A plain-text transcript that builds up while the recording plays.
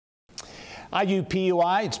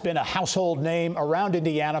IUPUI, it's been a household name around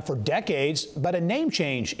Indiana for decades, but a name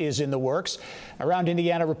change is in the works. Around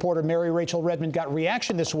Indiana reporter Mary-Rachel Redman got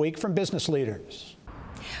reaction this week from business leaders.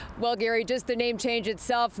 Well, Gary, just the name change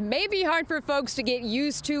itself may be hard for folks to get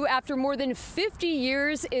used to after more than 50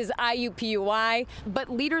 years is IUPUI, but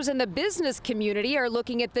leaders in the business community are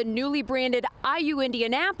looking at the newly branded IU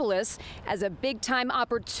Indianapolis as a big-time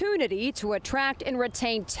opportunity to attract and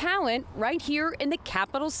retain talent right here in the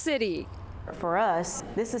capital city. For us,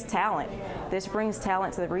 this is talent. This brings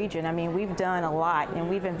talent to the region. I mean, we've done a lot and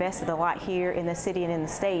we've invested a lot here in the city and in the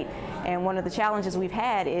state. And one of the challenges we've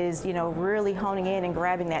had is, really honing in and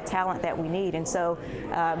grabbing that talent that we need. And so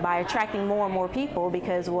by attracting more and more people,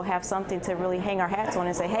 because we'll have something to really hang our hats on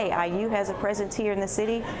and say, hey, IU has a presence here in the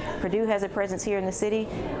city, Purdue has a presence here in the city,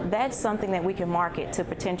 that's something that we can market to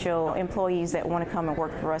potential employees that want to come and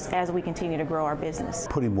work for us as we continue to grow our business.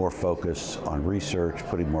 Putting more focus on research,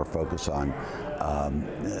 putting more focus on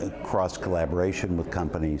cross-collaboration with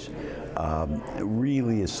companies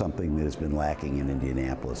really is something that has been lacking in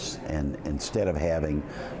Indianapolis. And instead of having,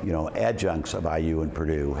 adjuncts of IU and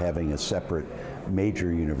Purdue, having a separate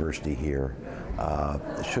major university here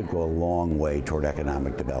should go a long way toward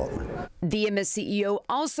economic development. The IMA CEO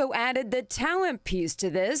also added the talent piece to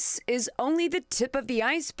this is only the tip of the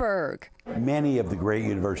iceberg. Many of the great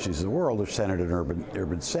universities of the world are centered in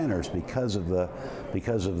urban centers because of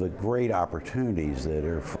the great opportunities that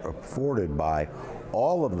are afforded by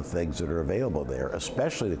all of the things that are available there,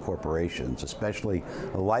 especially the corporations, especially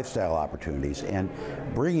the lifestyle opportunities, and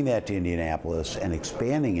bringing that to Indianapolis and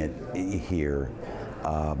expanding it here.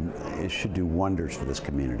 It should do wonders for this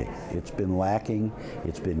community. It's been lacking,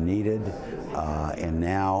 it's been needed, and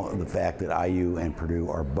now the fact that IU and Purdue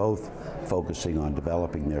are both focusing on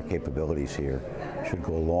developing their capabilities here should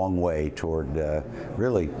go a long way toward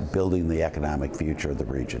really building the economic future of the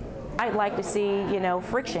region. I'd like to see,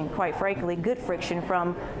 friction, quite frankly, good friction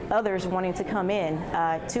from others wanting to come in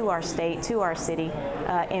to our state, to our city,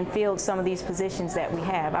 and fill some of these positions that we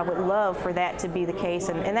have. I would love for that to be the case,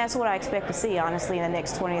 and that's what I expect to see, honestly, in the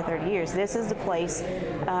next 20 or 30 years. This is the place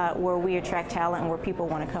where we attract talent and where people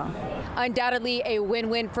want to come. Undoubtedly a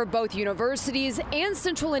win-win for both universities and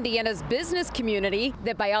Central Indiana's business community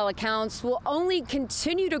that, by all accounts, will only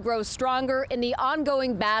continue to grow stronger in the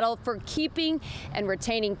ongoing battle for keeping and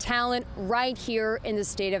retaining talent right here in the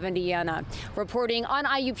state of Indiana. Reporting on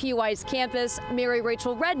IUPUI's campus,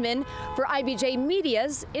 Mary-Rachel Redman for IBJ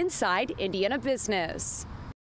Media's Inside Indiana Business.